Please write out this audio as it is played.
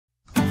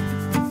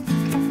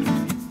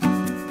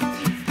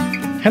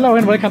Hello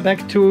and welcome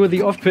back to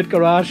the off-grid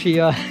garage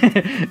here.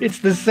 It's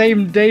the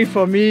same day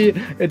for me,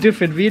 a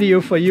different video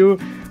for you.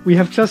 We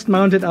have just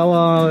mounted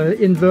our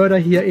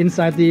inverter here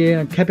inside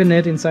the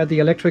cabinet, inside the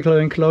electrical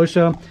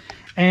enclosure.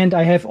 And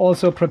I have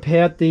also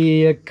prepared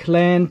the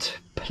clamp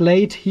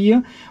plate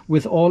here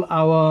with all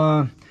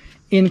our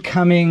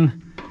incoming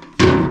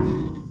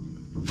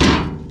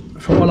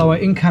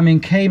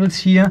cables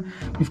here.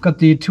 We've got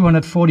the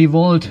 240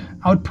 volt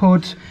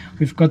output,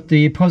 we've got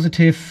the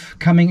positive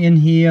coming in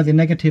here, the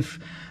negative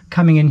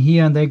coming in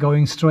here, and they're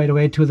going straight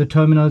away to the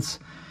terminals.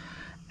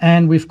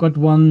 And we've got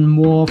one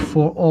more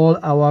for all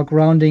our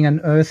grounding and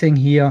earthing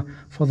here,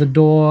 for the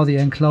door, the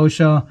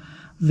enclosure,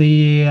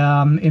 the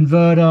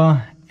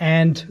inverter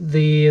and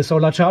the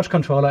solar charge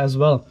controller as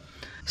well.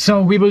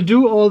 So we will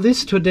do all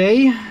this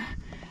today.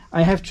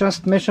 I have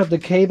just measured the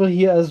cable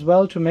here as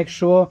well to make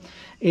sure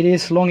it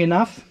is long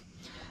enough.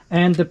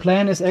 And the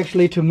plan is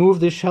actually to move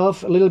the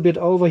shelf a little bit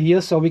over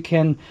here so we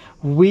can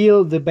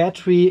wheel the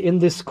battery in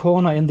this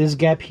corner, in this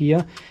gap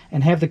here,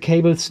 and have the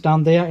cables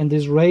down there in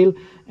this rail,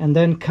 and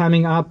then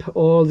coming up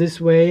all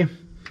this way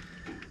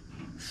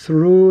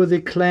through the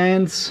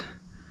clamps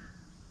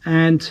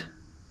and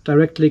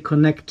directly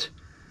connect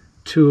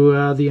to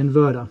the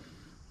inverter.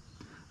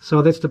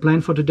 So that's the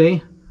plan for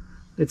today.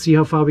 Let's see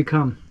how far we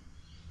come.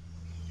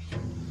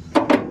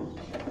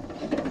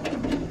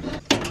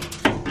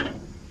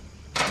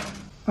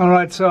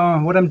 Alright, so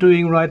what I'm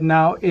doing right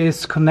now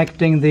is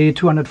connecting the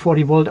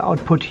 240 volt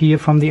output here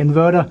from the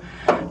inverter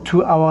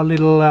to our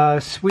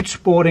little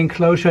switchboard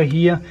enclosure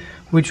here,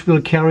 which will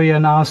carry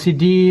an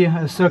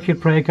RCD, a circuit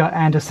breaker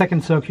and a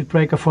second circuit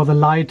breaker for the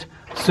light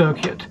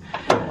circuit.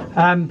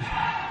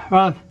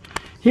 Well,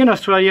 here in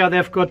Australia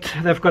they've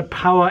got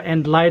power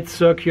and light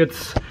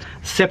circuits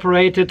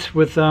separated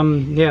with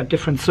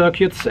different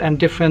circuits and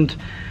different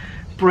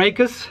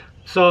breakers.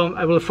 So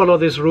I will follow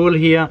this rule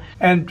here,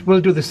 and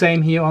we'll do the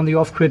same here on the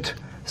off-grid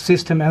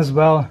system as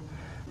well.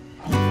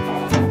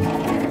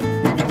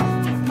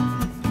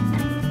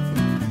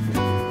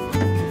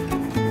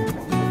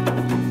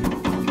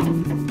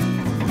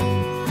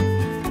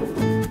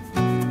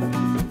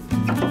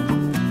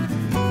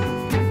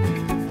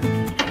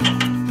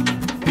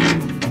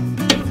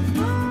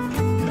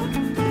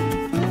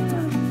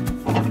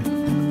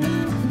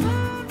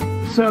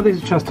 So this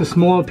is just a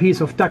small piece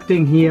of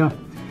ducting here.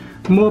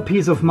 More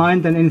peace of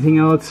mind than anything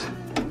else,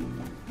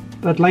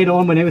 but later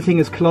on when everything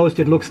is closed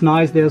it looks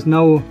nice. There's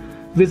no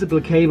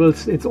visible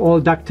cables, it's all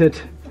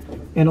ducted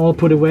and all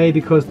put away,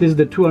 because this is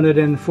the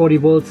 240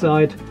 volt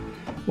side.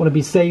 Want to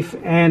be safe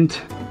and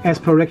as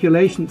per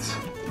regulations.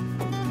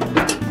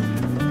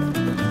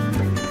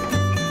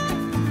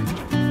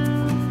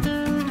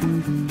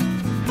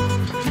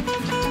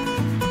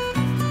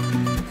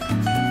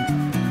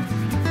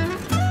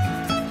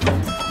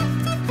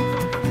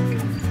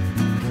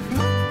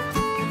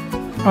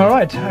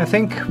 Alright, I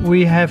think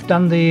we have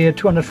done the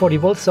 240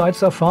 volt side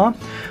so far.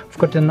 We've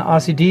got an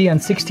RCD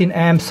and 16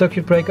 amp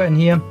circuit breaker in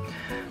here.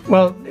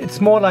 Well,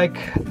 it's more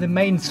like the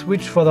main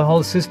switch for the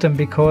whole system,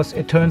 because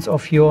it turns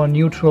off your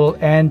neutral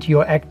and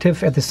your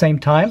active at the same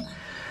time.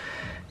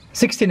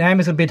 16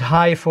 amp is a bit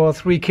high for a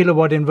 3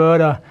 kilowatt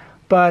inverter,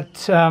 but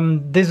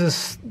this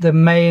is the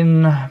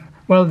main,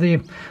 well,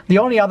 the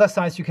only other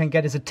size you can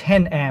get is a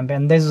 10 amp,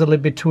 and this is a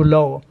little bit too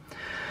low.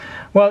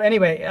 Well,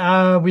 anyway,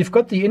 we've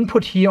got the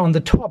input here on the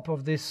top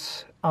of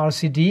this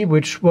RCD,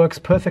 which works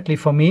perfectly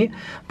for me.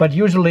 But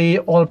usually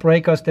all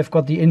breakers, they've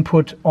got the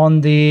input on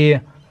the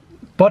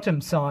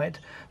bottom side.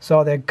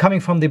 So they're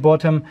coming from the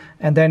bottom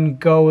and then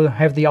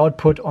have the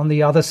output on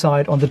the other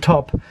side, on the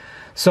top.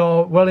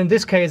 So, well, in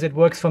this case it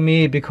works for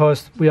me,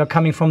 because we are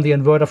coming from the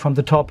inverter from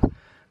the top,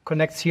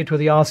 connects here to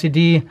the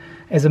RCD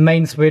as a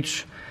main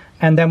switch.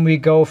 And then we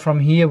go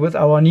from here with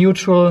our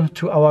neutral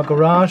to our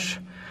garage,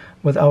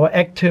 with our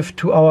active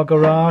to our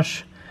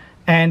garage,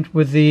 and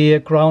with the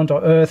ground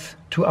or earth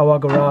to our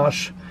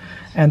garage.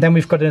 And then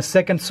we've got a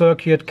second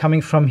circuit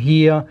coming from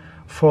here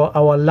for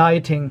our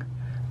lighting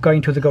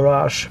going to the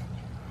garage.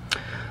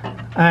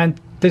 And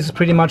this is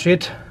pretty much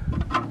it.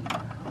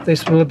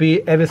 This will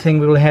be everything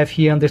we will have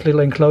here in this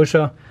little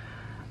enclosure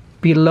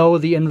below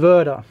the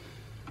inverter.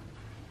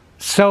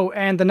 So,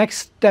 and the next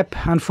step,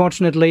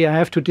 unfortunately, I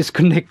have to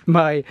disconnect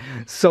my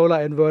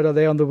solar inverter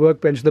there on the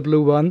workbench, the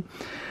blue one.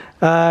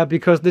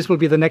 Because this will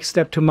be the next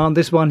step, to mount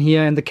this one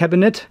here in the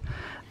cabinet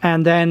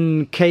and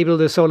then cable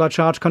the solar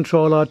charge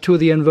controller to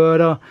the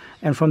inverter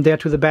and from there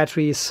to the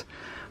batteries.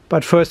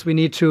 But first we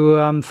need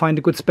to find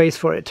a good space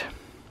for it.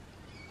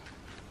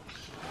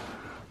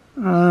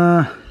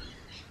 Well,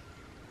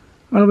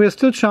 we're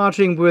still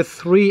charging with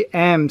 3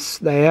 amps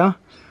there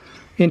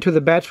into the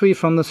battery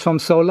from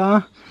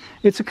solar.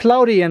 It's a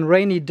cloudy and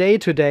rainy day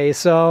today,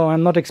 so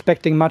I'm not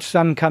expecting much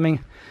sun coming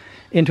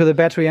into the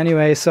battery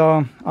anyway,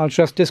 so I'll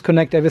just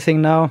disconnect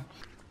everything now.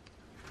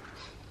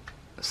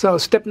 So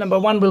step number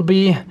 1 will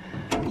be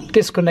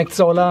disconnect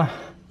solar,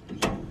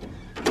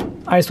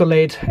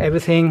 isolate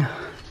everything.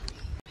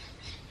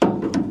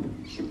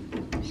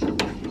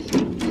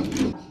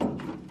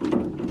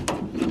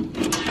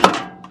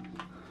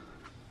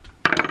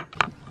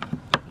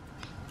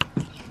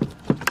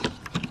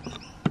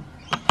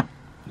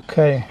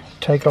 Okay,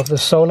 take off the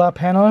solar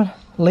panel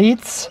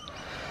leads,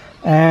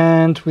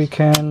 and we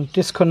can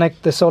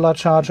disconnect the solar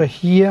charger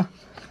here.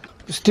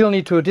 We still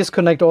need to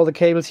disconnect all the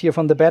cables here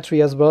from the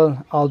battery as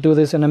well. I'll do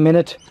this in a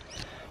minute,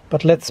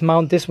 but let's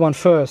mount this one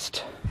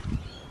first.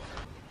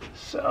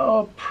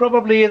 So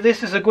probably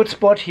this is a good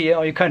spot here.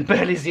 Oh, you can't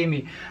barely see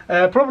me.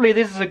 Probably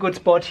this is a good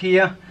spot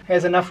here.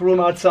 Has enough room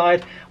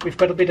outside. We've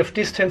got a bit of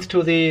distance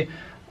to the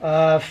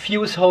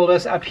fuse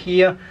holders up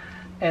here,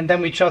 and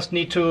then we just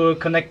need to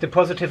connect the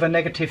positive and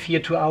negative here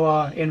to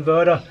our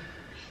inverter,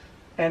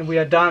 and we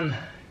are done.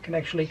 Can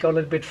actually go a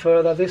little bit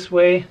further this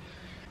way.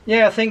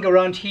 Yeah, I think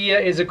around here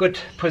is a good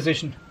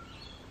position.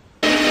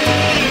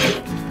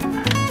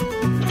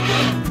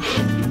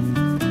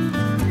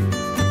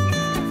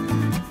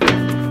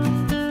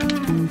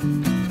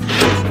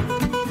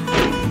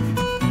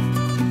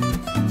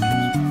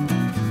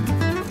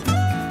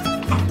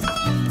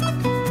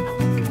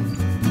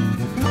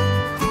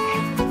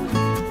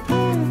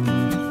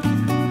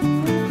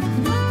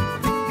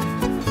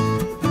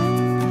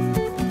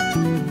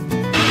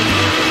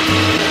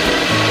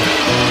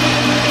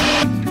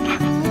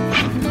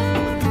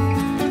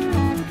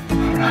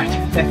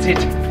 That's it.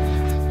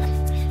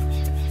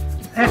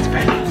 That's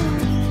better.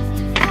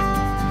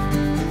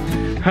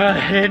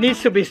 It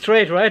needs to be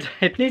straight, right?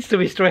 It needs to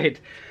be straight.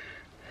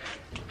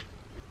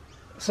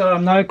 So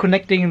I'm now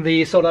connecting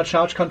the solar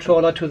charge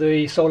controller to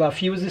the solar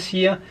fuses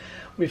here.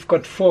 We've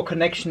got 4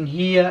 connections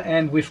here,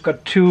 and we've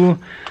got 2,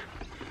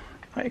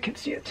 I can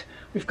see it,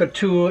 we've got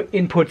 2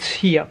 inputs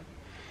here.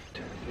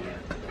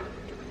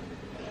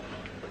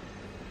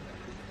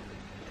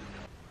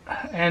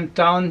 And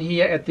down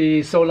here at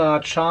the solar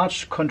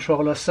charge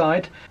controller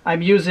side,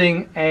 I'm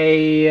using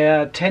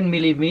a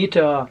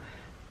 10mm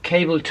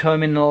cable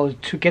terminal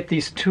to get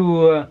these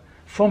 2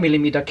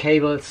 4mm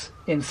cables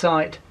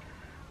inside.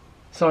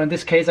 So in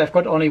this case I've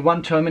got only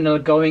 1 terminal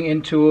going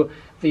into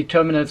the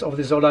terminals of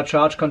the solar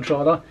charge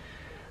controller.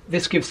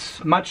 This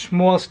gives much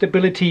more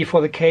stability for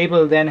the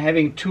cable than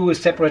having 2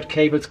 separate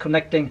cables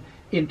connecting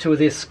into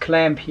this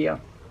clamp here.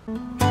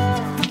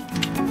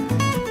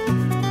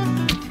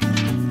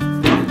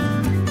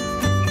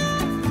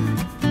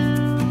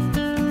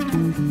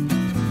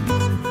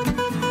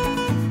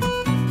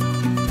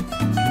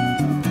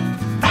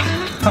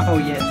 Oh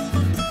yes.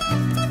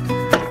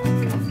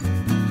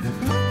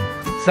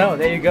 So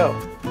there you go.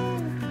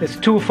 There's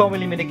 2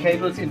 4mm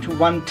cables into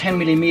 1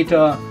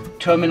 10mm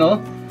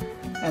terminal,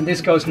 and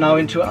this goes now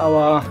into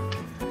our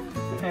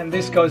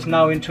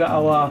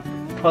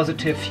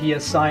positive here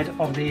side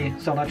of the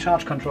solar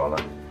charge controller.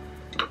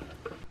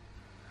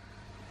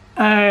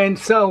 And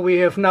so we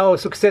have now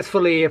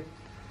successfully,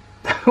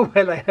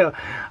 well,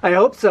 I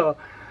hope so,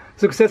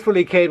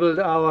 successfully cabled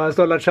our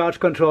solar charge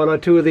controller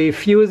to the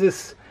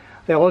fuses.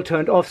 They're all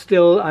turned off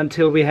still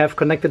until we have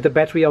connected the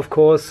battery, of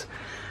course.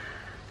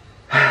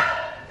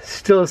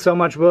 Still so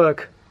much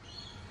work.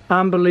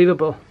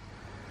 Unbelievable.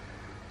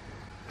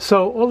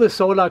 So all the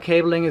solar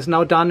cabling is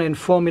now done in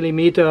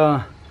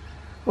 4mm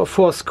or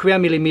 4 square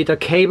millimeter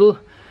cable.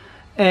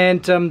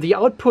 And the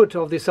output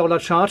of the solar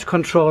charge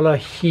controller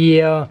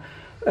here,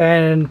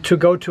 and to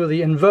go to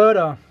the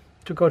inverter,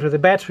 to go to the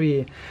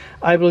battery,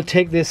 I will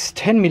take this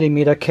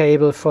 10mm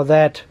cable for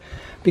that,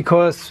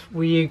 because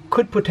we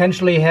could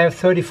potentially have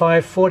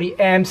 35-40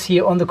 amps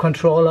here on the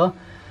controller,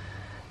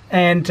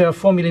 and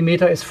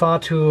 4mm is far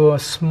too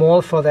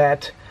small for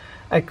that.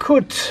 I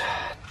could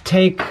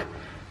take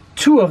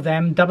 2 of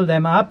them, double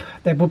them up,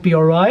 that would be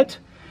alright,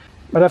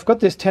 but I've got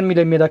this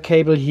 10mm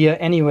cable here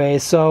anyway,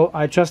 so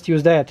I just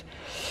use that.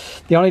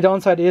 The only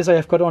downside is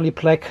I've got only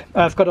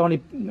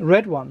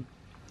red one.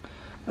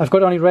 I've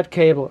got only red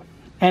cable,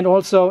 and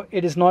also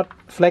it is not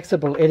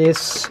flexible. It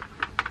is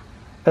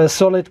a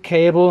solid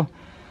cable.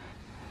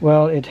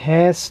 Well, it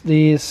has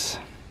these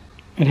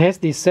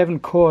 7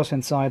 cores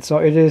inside, so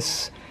it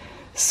is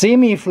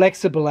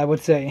semi-flexible, I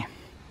would say.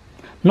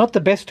 Not the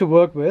best to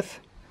work with,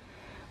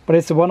 but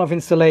it's a one-off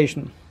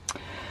installation.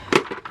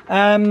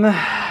 What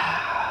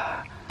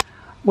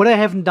I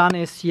haven't done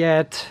is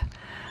yet,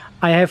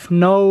 I have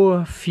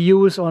no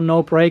fuse or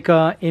no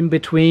breaker in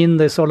between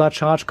the solar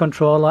charge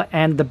controller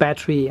and the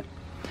battery.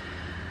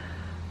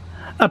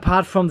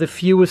 Apart from the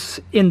fuse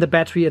in the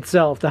battery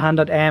itself, the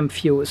 100 amp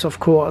fuse, of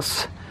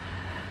course.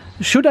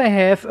 Should I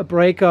have a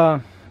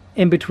breaker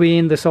in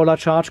between the solar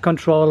charge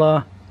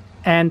controller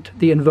and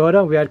the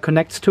inverter where it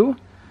connects to?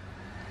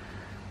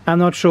 I'm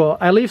not sure.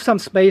 I leave some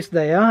space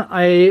there.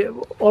 I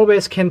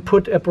always can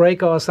put a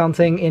breaker or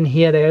something in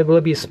here. There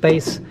will be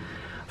space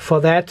for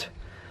that.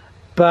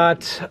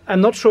 But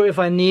I'm not sure if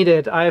I need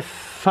it. I've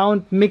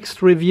found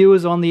mixed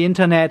reviews on the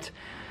internet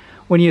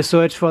when you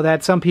search for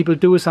that. Some people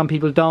do, some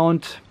people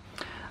don't.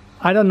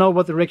 I don't know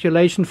what the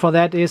regulation for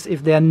that is,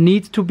 if there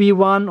needs to be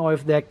one, or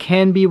if there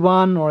can be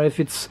one, or if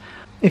it's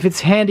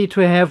handy to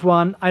have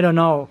one. I don't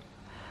know.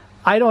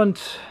 I don't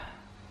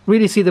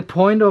really see the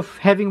point of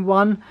having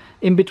one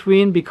in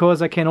between,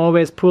 because I can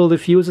always pull the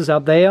fuses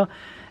up there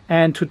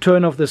and to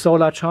turn off the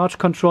solar charge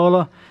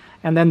controller,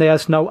 and then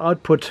there's no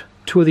output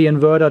to the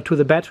inverter, to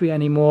the battery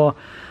anymore.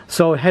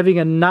 So having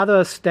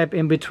another step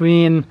in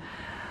between,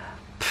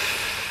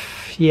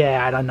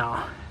 yeah, I don't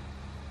know.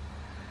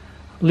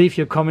 Leave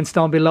your comments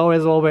down below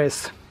as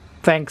always.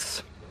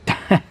 Thanks.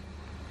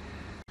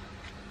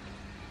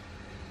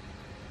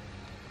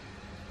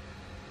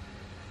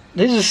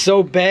 This is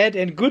so bad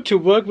and good to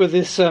work with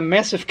this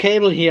massive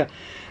cable here.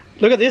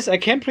 Look at this, I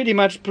can pretty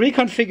much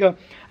pre-configure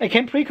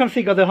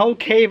the whole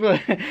cable,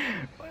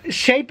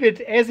 shape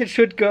it as it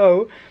should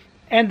go,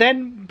 and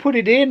then put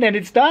it in and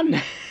it's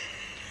done.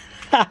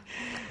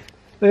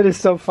 That is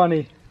so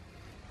funny.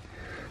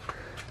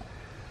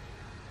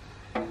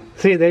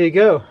 See, there you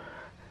go.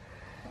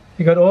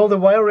 You got all the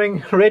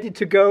wiring ready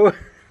to go.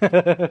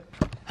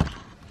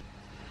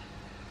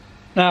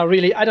 No,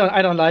 really, I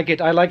don't like it.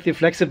 I like the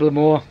flexible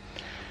more.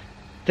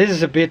 This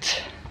is a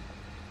bit,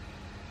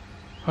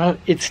 well,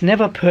 it's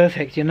never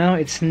perfect, you know,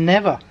 it's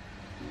never.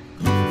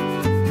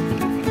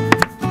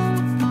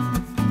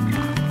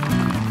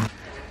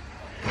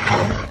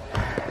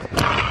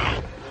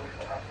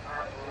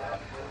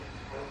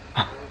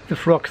 The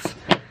frogs.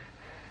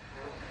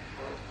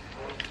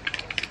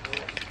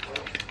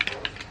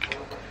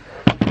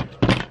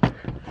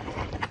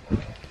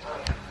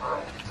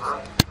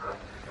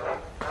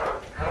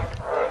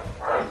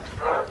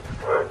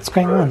 What's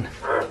going on?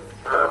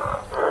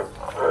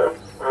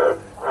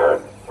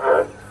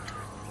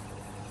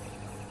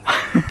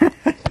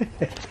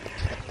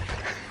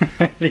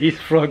 These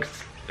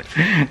frogs,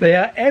 they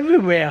are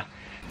everywhere.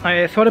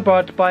 I thought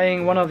about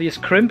buying one of these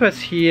crimpers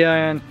here,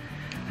 and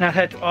I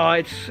thought, oh,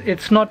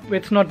 it's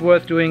not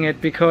worth doing it,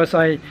 because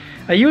I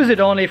use it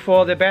only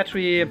for the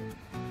battery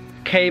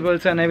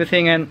cables and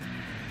everything, and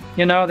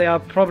you know, there are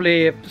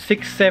probably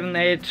 6, 7,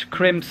 8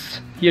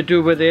 crimps you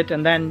do with it,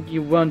 and then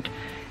you won't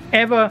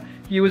ever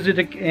use it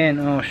again.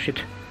 Oh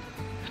shit,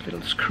 this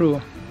little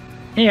screw.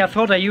 Yeah, I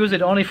thought I use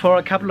it only for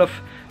a couple of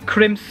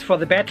crimps for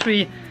the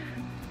battery,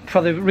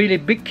 for the really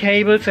big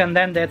cables, and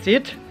then that's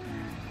it.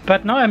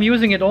 But now I'm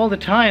using it all the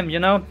time, you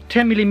know,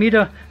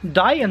 10mm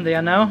die in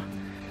there now.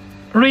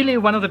 Really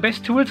one of the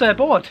best tools I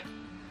bought.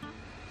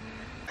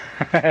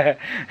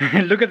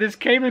 Look at this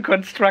cable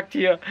construct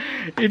here.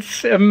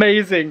 It's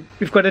amazing.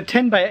 We've got a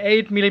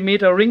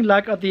 10x8mm ring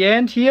lug at the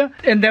end here,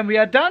 and then we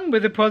are done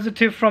with the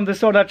positive from the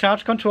solar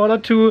charge controller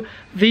to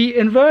the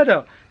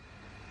inverter.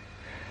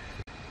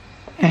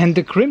 And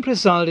the crimp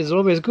result is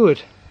always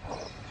good.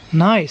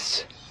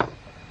 Nice.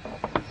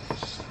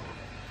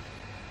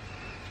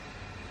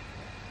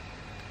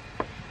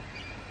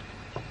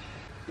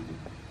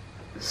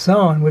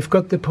 So, and we've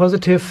got the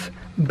positive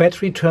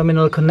battery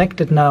terminal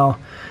connected now.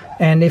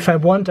 And if I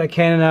want, I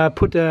can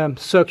put a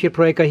circuit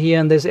breaker here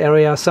in this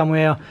area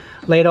somewhere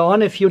later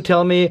on. If you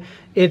tell me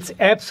it's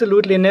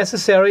absolutely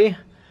necessary,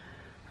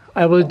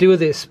 I will do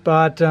this.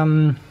 But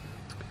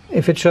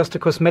if it's just a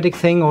cosmetic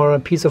thing or a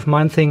peace of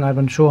mind thing, I'm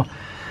not sure.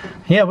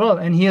 Yeah, well,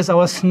 and here's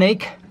our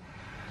snake,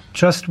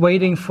 just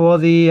waiting for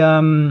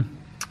the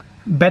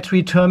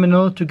battery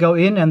terminal to go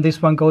in, and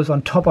this one goes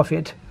on top of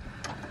it.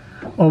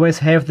 Always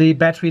have the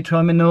battery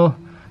terminal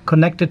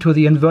connected to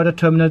the inverter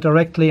terminal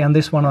directly, and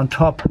this one on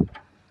top.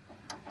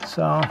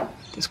 So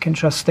this can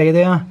just stay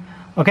there.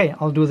 Okay,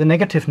 I'll do the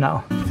negative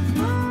now.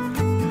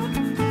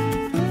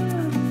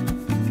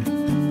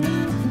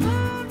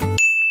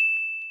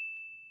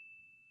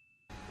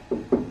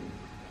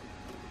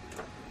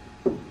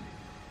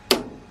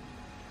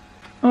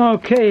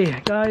 Okay,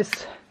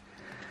 guys,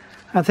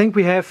 I think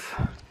we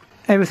have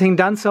everything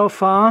done so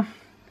far.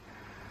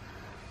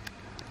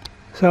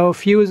 So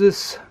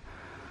fuses,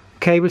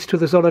 cables to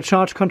the solar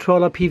charge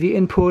controller, PV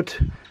input,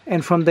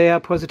 and from there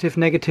positive,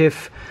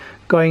 negative,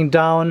 going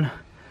down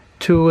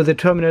to the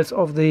terminals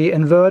of the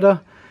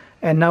inverter.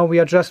 And now we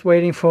are just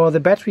waiting for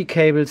the battery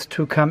cables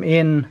to come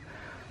in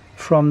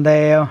from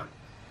there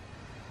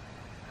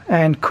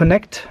and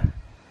connect,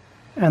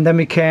 and then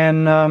we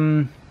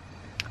can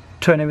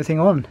turn everything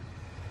on.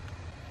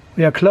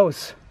 We are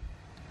close.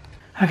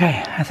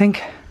 Okay, I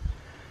think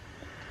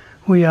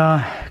we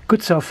are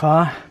good so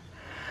far.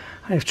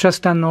 I've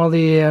just done all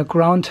the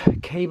ground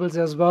cables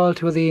as well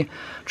to the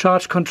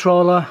charge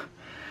controller,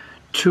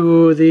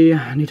 to the,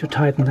 I need to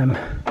tighten them,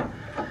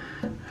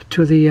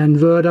 to the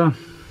inverter,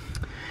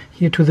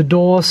 here to the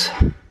doors.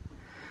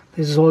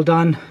 This is all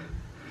done.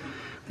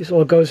 This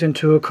all goes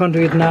into a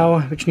conduit now,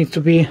 which needs to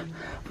be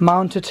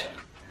mounted.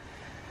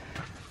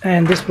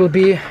 And this will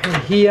be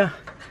in here.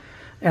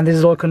 And this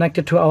is all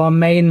connected to our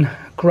main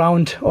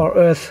ground or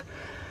earth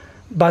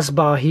bus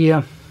bar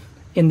here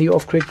in the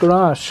off-grid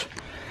garage.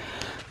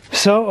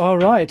 So,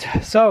 alright,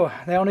 so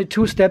there are only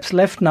 2 steps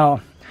left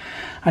now.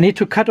 I need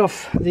to cut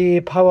off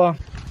the power.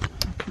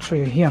 I'll show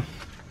you here.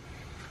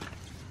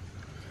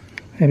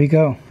 There we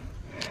go.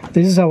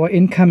 This is our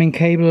incoming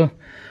cable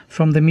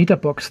from the meter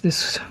box.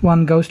 This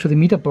one goes to the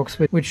meter box,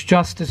 which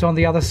just is on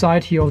the other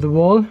side here of the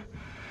wall.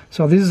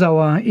 So this is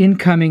our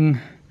incoming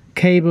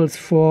cables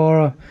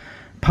for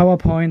power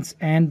points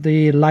and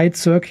the light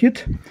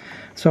circuit.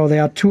 So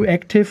there are 2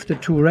 active, the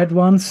 2 red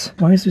ones.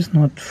 Why is this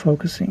not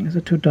focusing? Is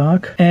it too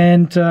dark?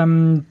 And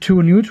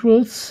 2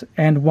 neutrals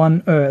and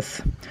 1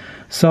 earth.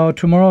 So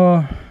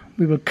tomorrow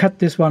we will cut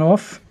this one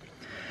off.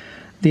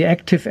 The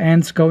active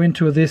ends go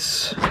into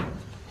this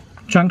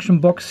junction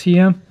box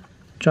here,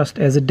 just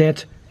as a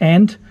dead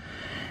end.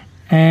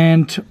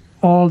 And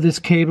all this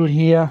cable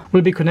here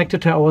will be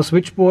connected to our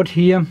switchboard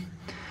here.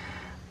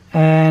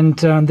 And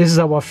this is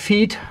our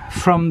feed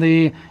from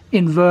the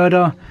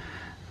inverter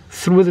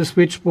through the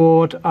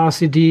switchboard,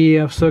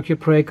 RCD, circuit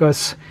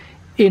breakers,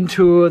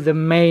 into the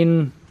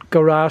main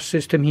garage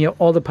system here.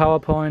 All the power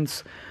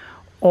points,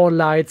 all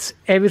lights,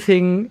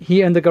 everything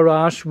here in the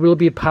garage will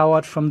be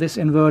powered from this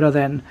inverter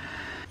then.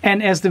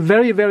 And as the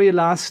very, very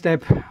last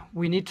step,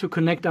 we need to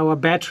connect our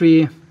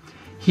battery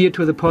here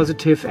to the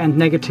positive and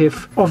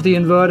negative of the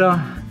inverter,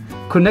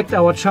 connect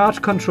our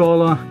charge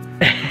controller,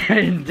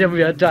 and then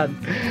we are done.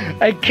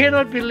 I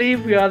cannot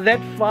believe we are that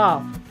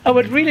far. I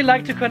would really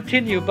like to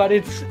continue, but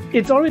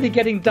it's already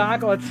getting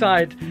dark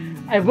outside.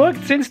 I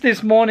worked since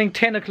this morning,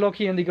 10 o'clock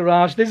here in the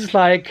garage. This is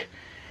like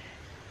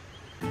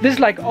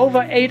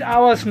over 8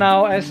 hours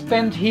now I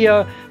spent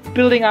here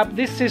building up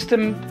this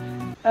system.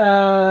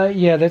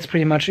 Yeah, that's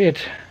pretty much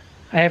it.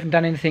 I haven't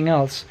done anything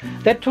else.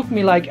 That took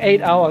me like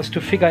 8 hours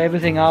to figure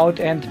everything out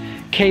and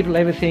cable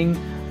everything,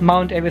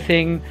 mount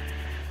everything,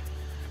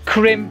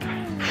 crimp.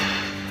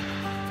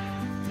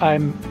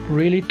 I'm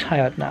really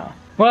tired now.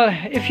 Well,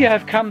 if you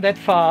have come that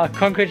far,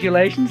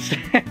 congratulations.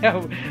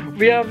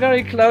 We are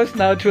very close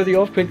now to the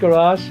off-grid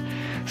garage.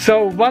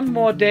 So one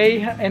more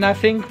day and I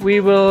think we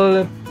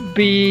will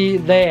be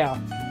there.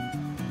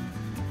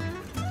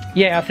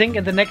 Yeah, I think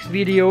in the next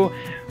video,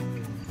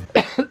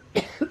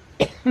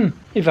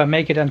 if I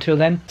make it until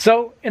then.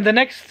 So in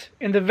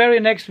the very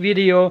next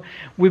video,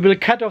 we will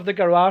cut off the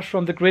garage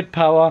from the grid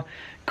power,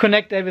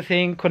 connect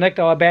everything, connect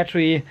our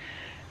battery,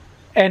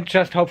 and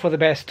just hope for the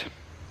best,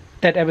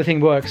 that everything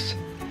works.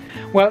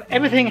 Well,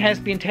 everything has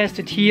been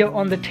tested here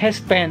on the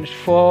test bench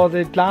for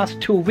the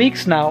last 2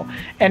 weeks now,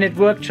 and it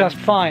worked just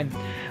fine.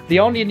 The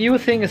only new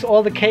thing is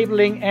all the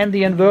cabling and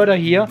the inverter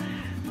here,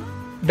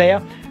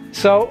 there.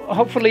 So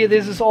hopefully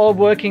this is all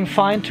working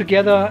fine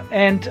together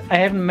and I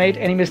haven't made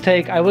any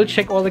mistake. I will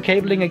check all the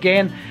cabling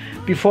again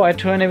before I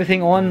turn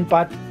everything on,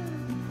 but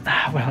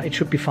well, it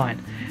should be fine.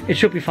 It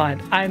should be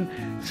fine. I'm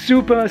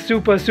super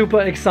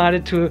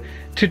excited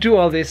to do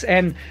all this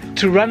and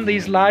to run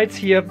these lights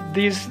here,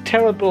 these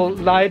terrible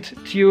light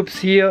tubes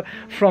here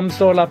from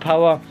solar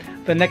power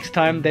the next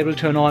time they will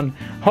turn on.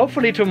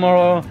 Hopefully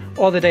tomorrow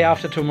or the day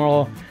after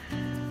tomorrow,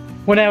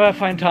 whenever I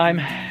find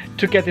time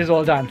to get this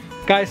all done.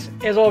 Guys,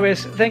 as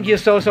always, thank you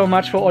so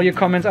much for all your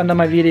comments under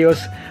my videos,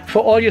 for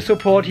all your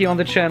support here on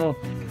the channel.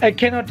 I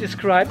cannot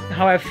describe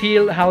how I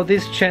feel, how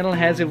this channel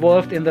has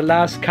evolved in the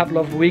last couple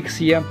of weeks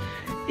here.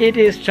 It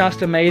is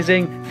just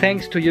amazing,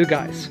 thanks to you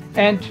guys.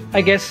 And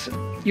I guess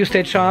you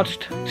stay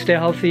charged, stay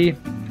healthy,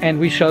 and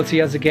we shall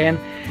see us again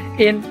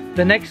in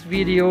the next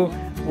video.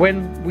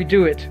 When we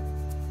do it,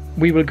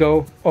 we will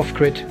go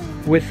off-grid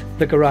with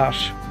the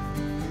garage.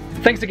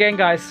 Thanks again,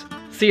 guys.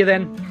 See you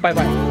then.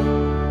 Bye-bye.